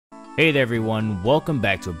Hey there everyone, welcome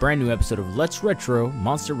back to a brand new episode of Let's Retro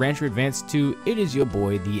Monster Rancher Advance 2. It is your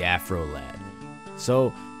boy, the Afro Lad.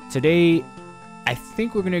 So, today, I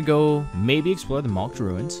think we're gonna go maybe explore the Malked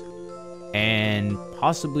Ruins and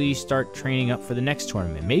possibly start training up for the next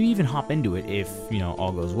tournament. Maybe even hop into it if,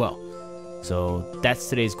 all goes well. So, that's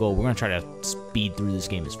today's goal. We're gonna try to speed through this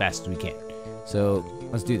game as fast as we can. So,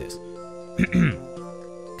 let's do this.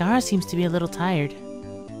 Garu seems to be a little tired.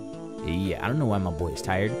 Yeah, I don't know why my boy is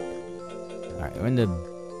tired. Alright, we're in the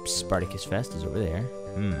Spartacus Fest, is over there.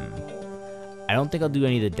 I don't think I'll do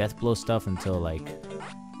any of the Death Blow stuff until, like,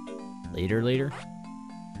 later.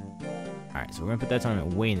 Alright, so we're gonna put that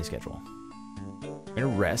tournament way in the schedule. We're gonna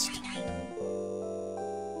rest.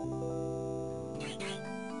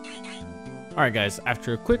 Alright guys,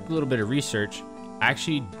 after a quick little bit of research, I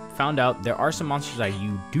actually found out there are some monsters that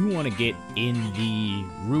you do want to get in the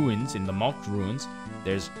ruins, in the Malked Ruins.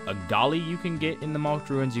 There's a Golly you can get in the Malked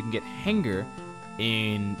Ruins. You can get Henger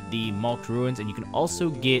in the Malked Ruins. And you can also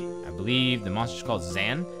get, I believe, the monster's called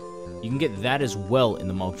Zan. You can get that as well in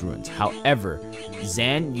the Malked Ruins. However,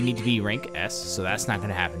 Zan, you need to be rank S, so that's not going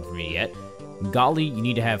to happen for me yet. Golly, you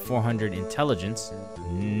need to have 400 intelligence.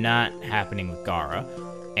 Not happening with Gara.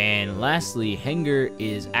 And lastly, Henger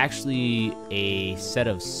is actually a set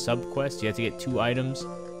of sub-quests. You have to get 2 items.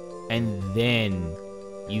 And then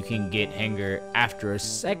you can get Henger after a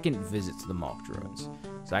second visit to the Malked Ruins.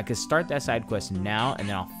 So I could start that side quest now, and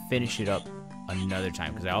then I'll finish it up another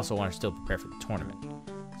time, because I also want to still prepare for the tournament.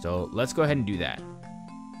 So let's go ahead and do that.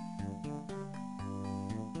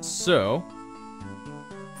 So,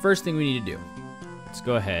 first thing we need to do, let's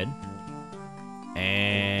go ahead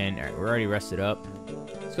and, alright, we're already rested up.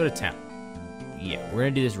 Let's go to town. Yeah, we're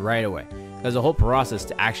going to do this right away, because the whole process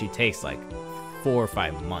actually takes like 4 or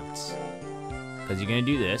 5 months. Because you're going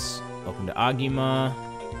to do this. Welcome to Agima.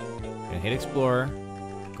 You're going to hit Explorer.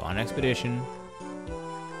 Go on Expedition.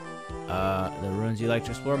 The ruins you like to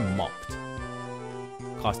explore, Malked.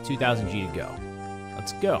 Cost 2,000 G to go.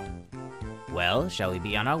 Let's go. Well, shall we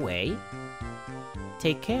be on our way?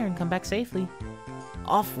 Take care and come back safely.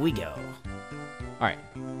 Off we go. Alright.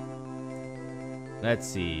 Let's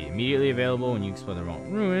see. Immediately available when you explore the Malked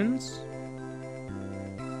Ruins.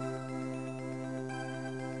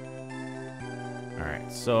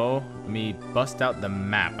 Alright, so let me bust out the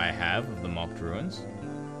map I have of the Malked Ruins.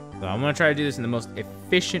 So I'm going to try to do this in the most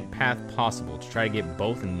efficient path possible to try to get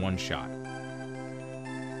both in one shot.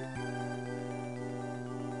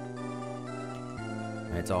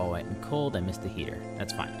 It's all white and cold. I missed the heater.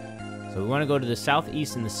 That's fine. So we want to go to the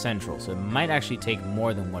southeast and the central, so it might actually take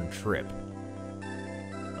more than one trip.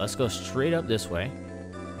 Let's go straight up this way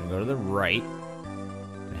and go to the right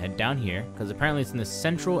and head down here, because apparently it's in the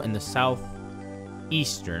central and the southeastern.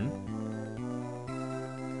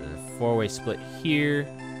 There's a 4-way split here.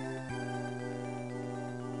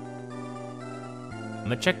 I'm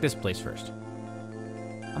gonna check this place first.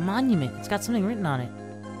 A monument. It's got something written on it.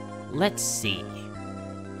 Let's see.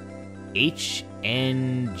 HNGRES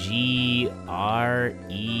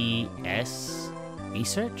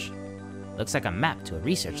Research? Looks like a map to a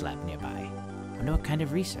research lab nearby. Wonder what kind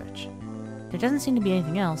of research. There doesn't seem to be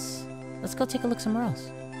anything else. Let's go take a look somewhere else.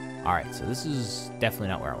 Alright, so this is definitely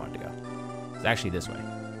not where I wanted to go. It's actually this way.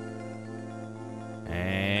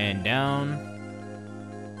 And down.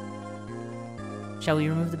 Shall we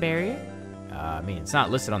remove the barrier? I mean, it's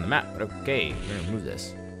not listed on the map, but okay, we're gonna remove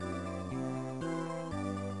this.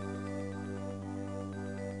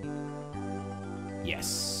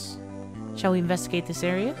 Yes. Shall we investigate this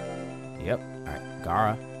area? Yep. Alright,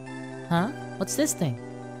 Gara. Huh? What's this thing?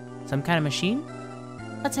 Some kind of machine?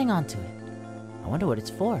 Let's hang on to it. I wonder what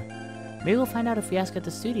it's for. Maybe we'll find out if we ask at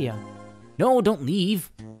the studio. No, don't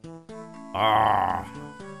leave.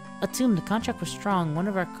 Atum, the contract was strong. One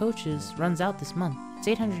of our coaches runs out this month. It's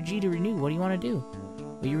 800 G to renew. What do you want to do?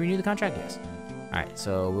 Will you renew the contract? Yes. Alright,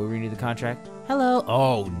 so we'll renew the contract. Hello.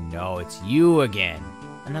 Oh no, it's you again.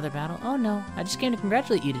 Another battle? Oh no, I just came to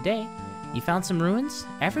congratulate you today. You found some ruins?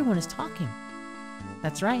 Everyone is talking.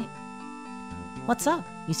 That's right. What's up?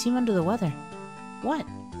 You seem under the weather. What?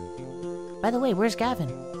 By the way, where's Gavin?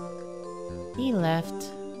 He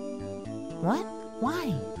left. What?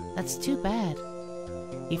 Why? That's too bad.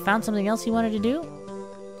 He found something else he wanted to do?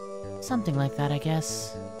 Something like that, I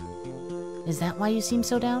guess. Is that why you seem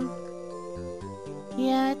so down?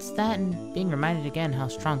 Yeah, it's that and being reminded again how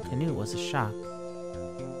strong Canoe was a shock.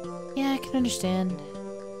 Yeah, I can understand.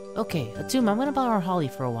 Okay, Atum, I'm gonna borrow Holly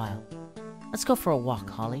for a while. Let's go for a walk,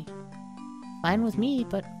 Holly. Fine with me,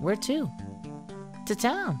 but where to? To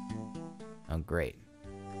town. Oh, great.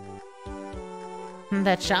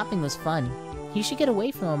 That shopping was fun. You should get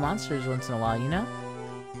away from the monsters once in a while, you know?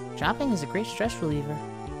 Shopping is a great stress reliever.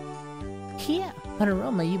 Yeah, but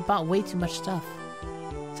Aroma, you bought way too much stuff.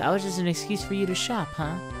 So that was just an excuse for you to shop,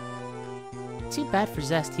 huh? Too bad for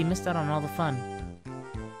Zest, he missed out on all the fun.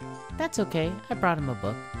 That's okay, I brought him a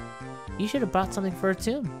book. You should have brought something for a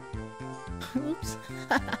tomb. Oops.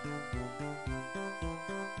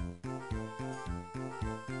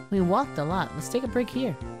 We walked a lot, let's take a break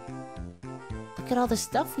here. Look at all the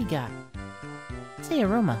stuff we got. Say,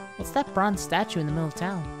 Aroma, what's that bronze statue in the middle of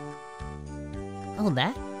town? Oh,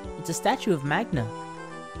 that? It's a statue of Magna.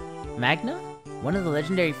 Magna? One of the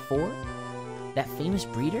legendary 4? That famous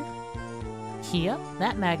breeder? Yep,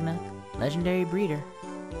 that Magna. Legendary breeder.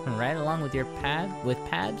 Right along with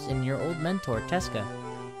Pabs and your old mentor, Teska.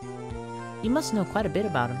 You must know quite a bit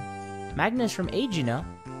about him. Magna is from Age, you know.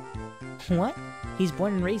 What? He's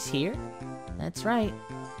born and raised here? That's right.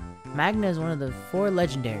 Magna is one of the 4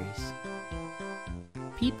 legendaries.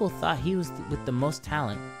 People thought he was with the most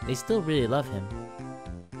talent. They still really love him.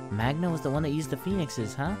 Magna was the one that used the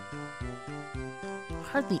phoenixes, huh?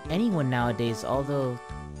 Hardly anyone nowadays, although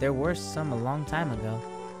there were some a long time ago.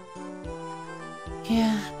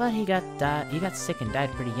 Yeah, but he got sick and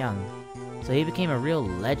died pretty young, so he became a real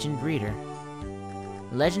legend breeder.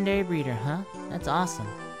 Legendary breeder, huh? That's awesome.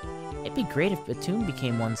 It'd be great if Batum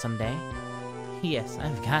became one someday. Yes,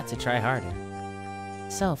 I've got to try harder.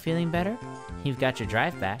 So, feeling better? You've got your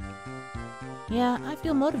drive back. Yeah, I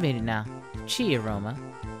feel motivated now. Gee, Aroma.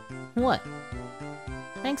 What?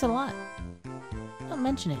 Thanks a lot. Don't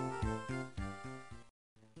mention it.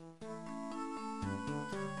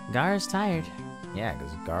 Gara's tired. Yeah,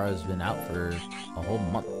 because Gara's been out for a whole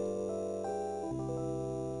month.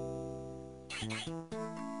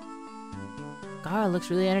 Gara looks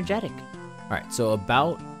really energetic. Alright, so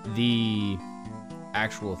about the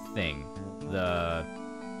actual thing, the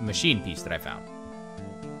machine piece that I found.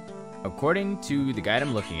 According to the guide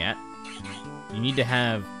I'm looking at, you need to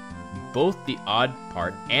have both the odd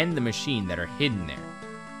part and the machine that are hidden there.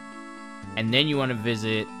 And then you want to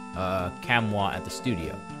visit Camwa at the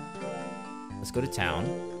studio. Let's go to town.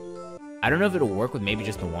 I don't know if it'll work with maybe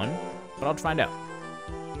just the one, but I'll find out.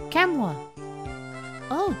 Camwa!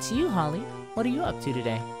 Oh, it's you, Holly. What are you up to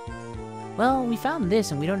today? Well, we found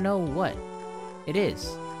this and we don't know what it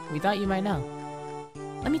is. We thought you might know.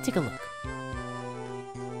 Let me take a look.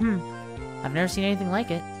 I've never seen anything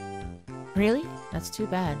like it. Really? That's too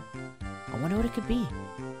bad. I wonder what it could be.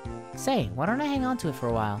 Say, why don't I hang on to it for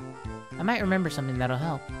a while? I might remember something that'll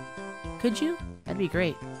help. Could you? That'd be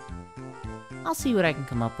great. I'll see what I can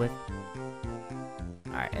come up with.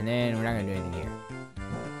 Alright, and then we're not gonna do anything here.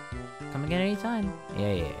 Come again anytime.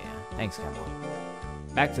 Yeah. Thanks,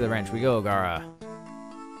 Gameboy. Back to the ranch we go, Gara.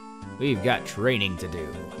 We've got training to do.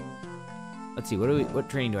 Let's see, what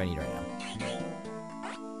training do I need right now?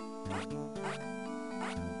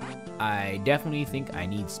 I definitely think I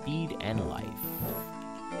need speed and life.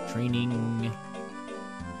 Training.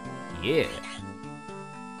 Yeah.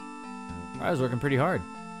 I was working pretty hard.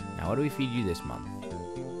 Now, what do we feed you this month?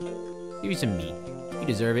 Give you some meat. You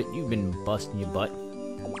deserve it. You've been busting your butt.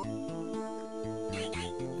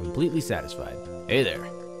 Completely satisfied. Hey there.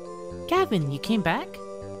 Gavin, you came back?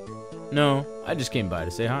 No, I just came by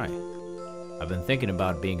to say hi. I've been thinking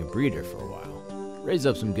about being a breeder for a while. Raise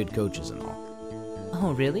up some good coaches and all.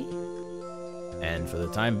 Oh, really? And for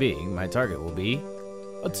the time being, my target will be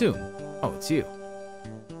a tomb. Oh, it's you.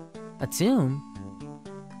 A tomb?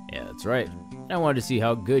 Yeah, that's right. I wanted to see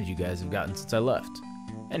how good you guys have gotten since I left.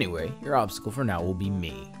 Anyway, your obstacle for now will be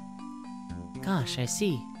me. Gosh, I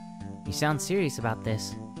see. You sound serious about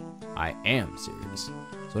this. I am serious.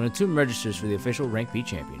 So when a tomb registers for the official Rank B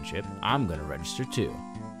championship, I'm gonna register too.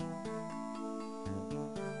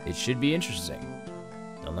 It should be interesting.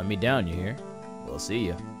 Don't let me down, you hear? We'll see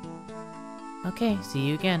you. Okay, see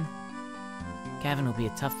you again. Gavin will be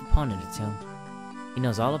a tough opponent at Tomb. He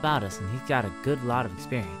knows all about us and he's got a good lot of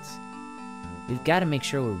experience. We've got to make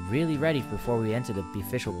sure we're really ready before we enter the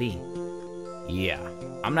official B. Yeah,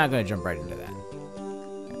 I'm not gonna jump right into that.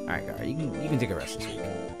 Alright, Gar, you can take a rest this week.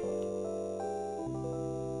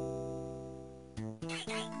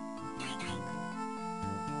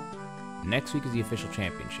 Next week is the official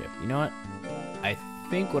championship. You know what? I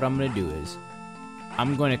think what I'm gonna do is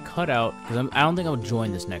I'm going to cut out, because I don't think I'll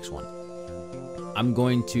join this next one. I'm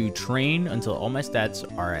going to train until all my stats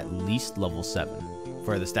are at least level 7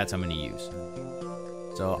 for the stats I'm going to use.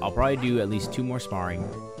 So I'll probably do at least 2 more sparring.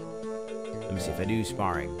 Let me see if I do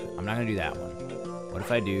sparring. I'm not going to do that one. What if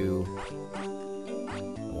I do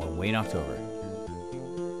one way in October?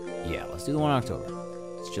 Yeah, let's do the one in October.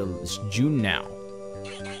 It's June now.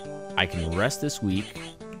 I can rest this week,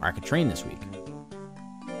 or I can train this week.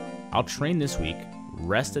 I'll train this week,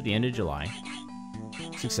 Rest at the end of July.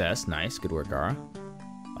 Success. Nice. Good work, Gara.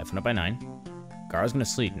 Life went up by 9. Gara's gonna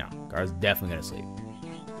sleep now. Gara's definitely gonna sleep.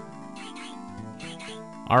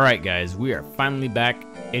 Alright, guys. We are finally back.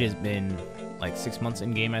 It has been like 6 months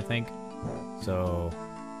in game, I think. So,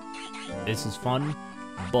 this is fun.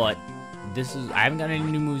 But, I haven't got any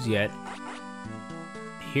new moves yet.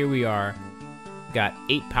 Here we are. Got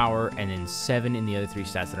 8 power and then 7 in the other 3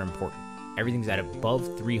 stats that are important. Everything's at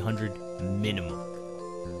above 300 minimum.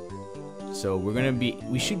 So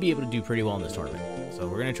we should be able to do pretty well in this tournament. So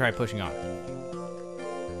we're gonna try pushing on.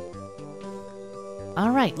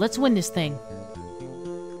 Alright, let's win this thing.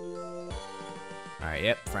 Alright,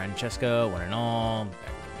 yep, Francesca, one and all,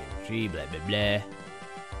 blah, blah, blah.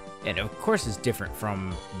 And of course it's different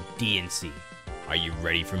from DNC. Are you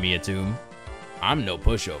ready for me, Atum? I'm no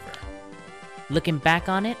pushover. Looking back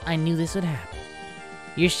on it, I knew this would happen.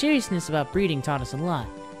 Your seriousness about breeding taught us a lot.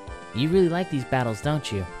 You really like these battles, don't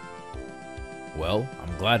you? Well,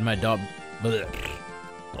 I'm glad my job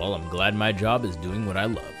is doing what I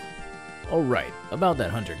love. Oh right, about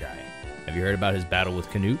that hunter guy. Have you heard about his battle with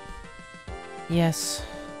Canute? Yes.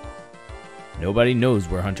 Nobody knows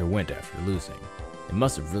where Hunter went after losing. It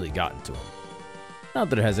must have really gotten to him. Not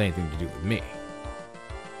that it has anything to do with me.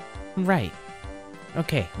 Right.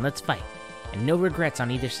 Okay, let's fight. And no regrets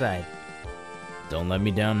on either side. Don't let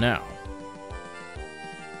me down now.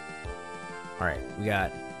 Alright, we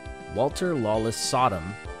got Walter, Lawless,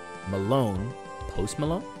 Sodom, Malone, Post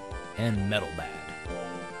Malone, and Metal Bad.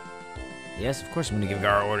 Yes, of course I'm going to give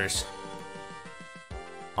Garu orders.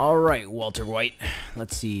 Alright, Walter White.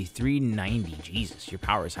 Let's see, 390. Jesus, your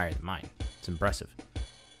power is higher than mine. It's impressive.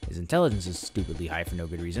 His intelligence is stupidly high for no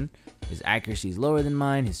good reason. His accuracy is lower than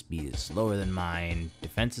mine, his speed is lower than mine,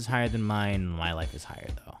 defense is higher than mine, my life is higher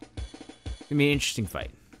though. It's gonna be an interesting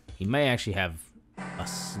fight. He may actually have a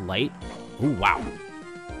slight... Ooh, wow.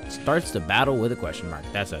 Starts the battle with a question mark.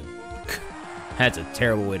 That's a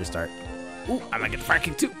terrible way to start. Ooh, I might get the fire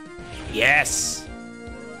kick too. Yes!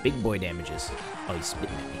 Big boy damages. Oh, he's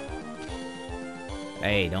spitting at me.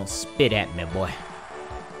 Hey, don't spit at me, boy.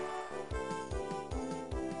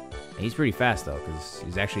 He's pretty fast though, because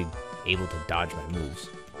he's actually able to dodge my moves.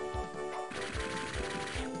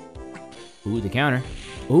 Ooh, the counter.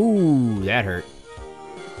 Ooh, that hurt.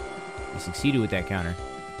 He succeeded with that counter.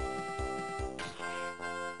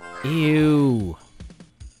 Ew.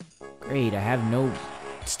 Great, I have no...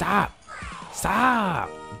 Stop! Stop!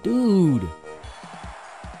 Dude!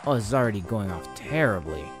 Oh, this is already going off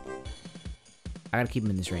terribly. I gotta keep him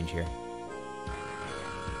in this range here.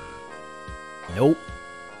 Nope.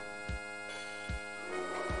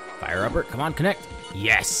 Fire upper, come on, connect.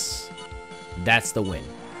 Yes! That's the win.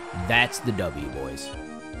 That's the W, boys.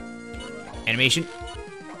 Animation.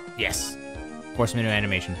 Yes. Force minute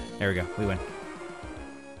animation. There we go, we win.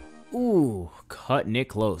 Ooh, cutting it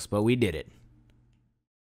close, but we did it.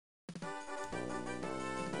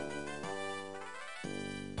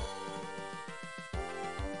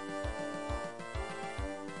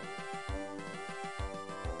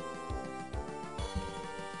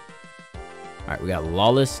 Alright, we got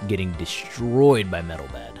Lawless getting destroyed by Metal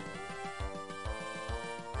Bad.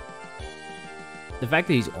 The fact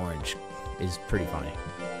that he's orange is pretty funny.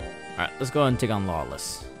 Alright, let's go ahead and take on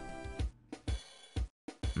Lawless.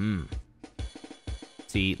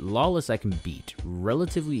 See, Lawless I can beat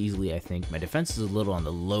relatively easily, I think. My defense is a little on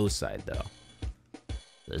the low side, though.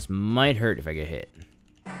 This might hurt if I get hit.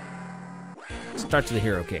 Starts with a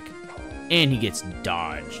hero kick. And he gets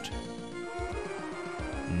dodged.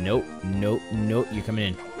 Nope, nope, nope. You're coming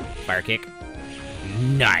in. Fire kick.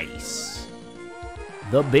 Nice.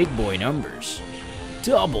 The big boy numbers.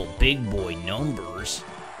 Double big boy numbers.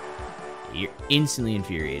 You're instantly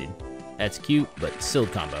infuriated. That's cute, but still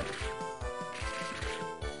combo.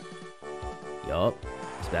 Yup.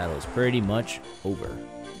 This battle is pretty much over.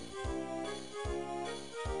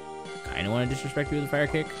 Kinda want to disrespect you with a fire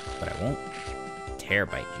kick, but I won't.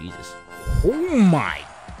 Terabyte, Jesus. Oh my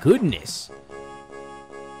goodness.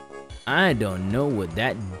 I don't know what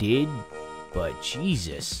that did, but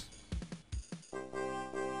Jesus.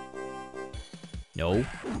 No.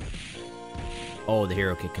 Oh, the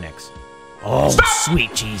hero kick connects. Oh,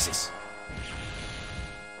 sweet Jesus.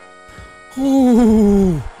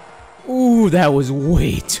 Ooh. Ooh, that was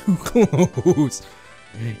way too close.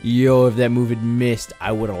 Yo, if that move had missed,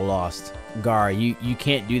 I would have lost. Gar, you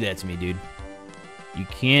can't do that to me, dude. You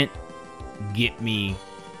can't get me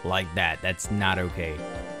like that. That's not okay.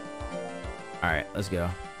 Alright, let's go.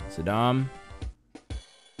 Saddam.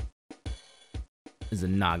 Is a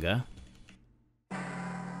Naga.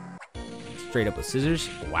 Straight up with scissors.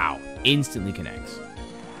 Wow. Instantly connects.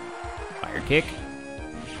 Fire kick.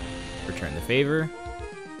 Return the favor.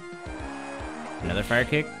 Another fire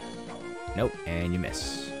kick. Nope, and you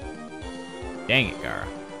miss. Dang it, Garu.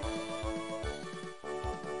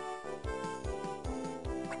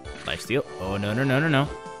 Lifesteal. Oh, no, no, no, no, no.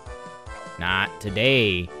 Not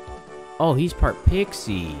today. Oh, he's part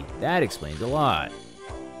pixie. That explains a lot.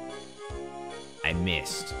 I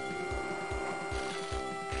missed.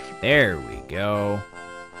 There we go.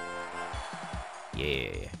 Yeah,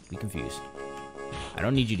 be confused. I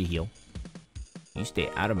don't need you to heal. You stay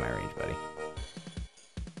out of my range, buddy.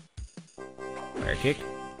 Fire kick.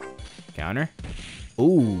 Counter.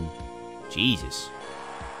 Ooh. Jesus.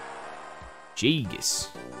 Jesus.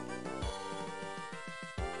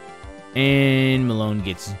 And Malone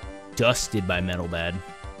gets dusted by Metal Bad.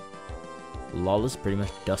 Lawless pretty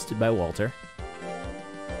much dusted by Walter.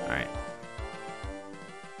 Alright.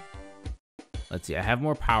 Let's see. I have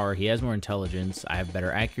more power. He has more intelligence. I have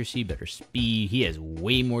better accuracy, better speed. He has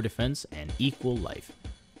way more defense and equal life.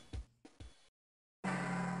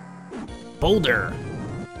 Boulder!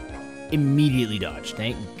 Immediately dodged.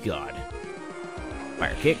 Thank God.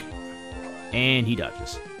 Fire kick. And he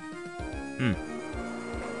dodges.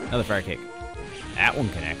 Another fire kick. That one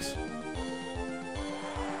connects.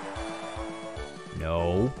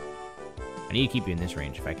 No. I need to keep you in this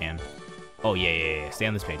range if I can. Oh, yeah. Stay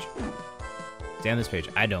on this page. Stay on this page.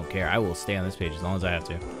 I don't care. I will stay on this page as long as I have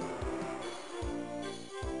to.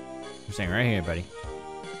 I'm staying right here, buddy.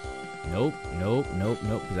 Nope,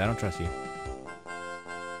 because I don't trust you.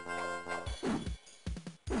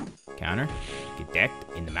 Counter. Get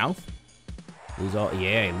decked in the mouth. Lose all.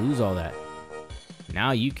 Yeah, lose all that.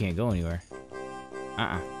 Now you can't go anywhere.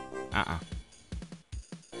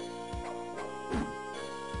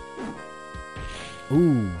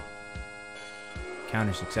 Ooh.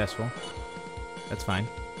 Counter successful. That's fine.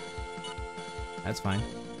 That's fine.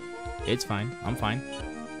 It's fine. I'm fine.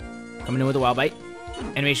 Coming in with a wild bite.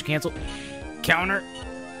 Animation cancel. Counter.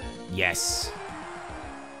 Yes.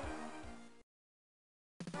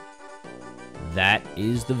 That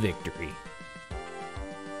is the victory.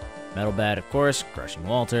 Metal Bad, of course, crushing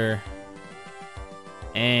Walter.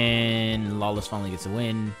 And Lawless finally gets a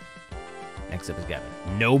win. Next up is Gavin.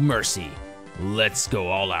 No mercy. Let's go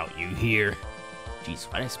all out, you hear? Jeez,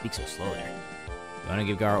 why did I speak so slow there? You want to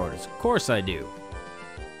give Garu orders? Of course I do.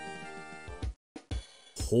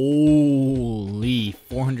 Holy,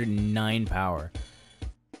 409 power.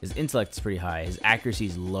 His intellect is pretty high. His accuracy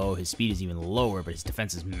is low. His speed is even lower, but his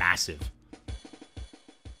defense is massive.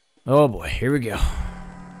 Oh boy, here we go.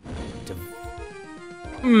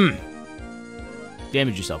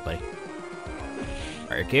 Damage yourself, buddy.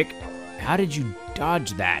 Fire kick. How did you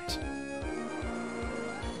dodge that?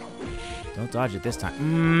 Don't dodge it this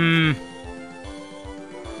time.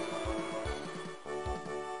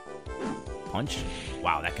 Punch.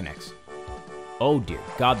 Wow, that connects. Oh dear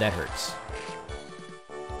God, that hurts.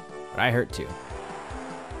 But I hurt too.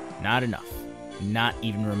 Not enough. Not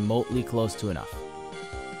even remotely close to enough.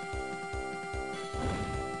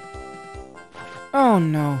 Oh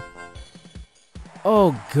no.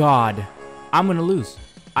 Oh God. I'm gonna lose.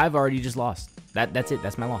 I've already just lost. That's it.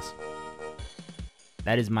 That's my loss.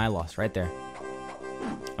 That is my loss right there.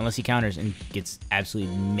 Unless he counters and gets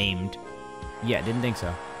absolutely maimed. Yeah, didn't think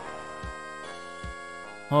so.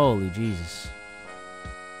 Holy Jesus.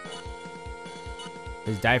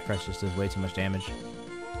 His dive press just does way too much damage.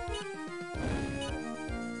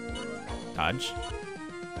 Dodge.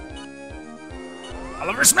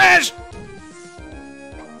 Oliver smash!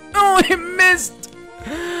 Oh, it missed!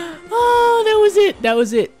 Oh, that was it. That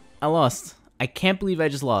was it. I lost. I can't believe I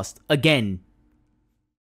just lost. Again.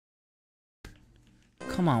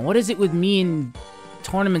 Come on, what is it with me in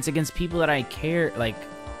tournaments against people that I care, like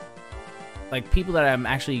people that I'm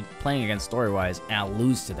actually playing against story-wise, and I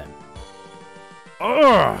lose to them?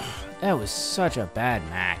 Ugh, that was such a bad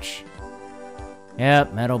match.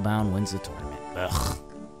 Yep, Metalbound wins the tournament. Ugh.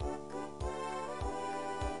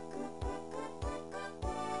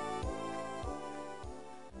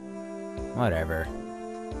 Whatever.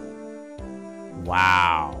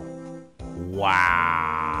 Wow.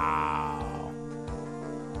 Wow.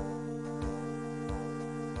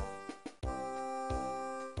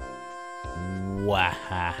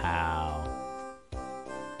 Wow.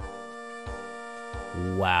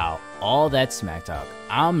 Wow. All that smack talk.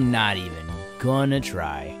 I'm not even gonna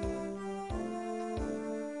try.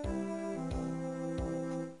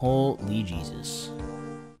 Holy Jesus.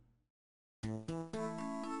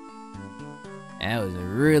 That was a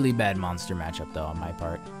really bad monster matchup, though, on my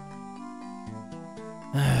part.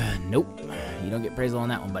 Nope. You don't get praise on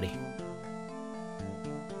that one, buddy.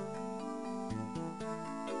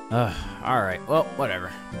 Alright, well,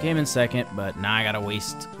 whatever. Came in second, but now I gotta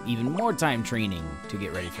waste even more time training to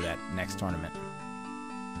get ready for that next tournament.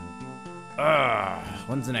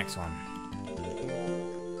 When's the next one?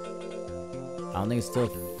 I don't think it's till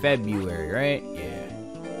February, right? Yeah.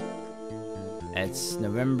 It's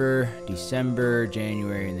November, December,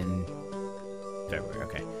 January, and then February.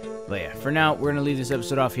 Okay. But yeah, for now, we're going to leave this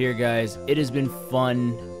episode off here, guys. It has been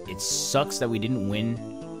fun. It sucks that we didn't win.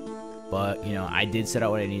 But, you know, I did set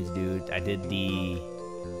out what I needed to do. I did the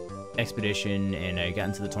expedition, and I got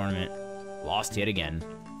into the tournament. Lost yet again,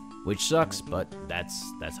 which sucks, but that's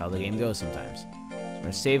how the game goes sometimes. So I'm going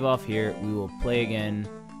to save off here. We will play again,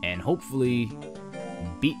 and hopefully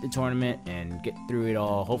beat the tournament and get through it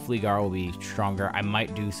all. Hopefully Garu will be stronger. I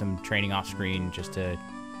might do some training off screen just to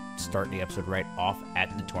start the episode right off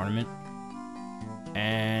at the tournament,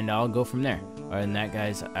 and I'll go from there. Other than that,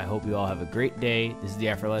 guys, I hope you all have a great day. This is the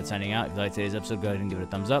Afterlight signing out. If you liked today's episode, go ahead and give it a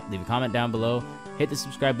thumbs up. Leave a comment down below. Hit the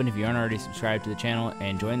subscribe button if you aren't already subscribed to the channel,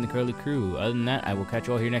 and join the Curly Crew. Other than that, I will catch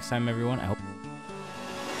you all here next time, everyone. I hope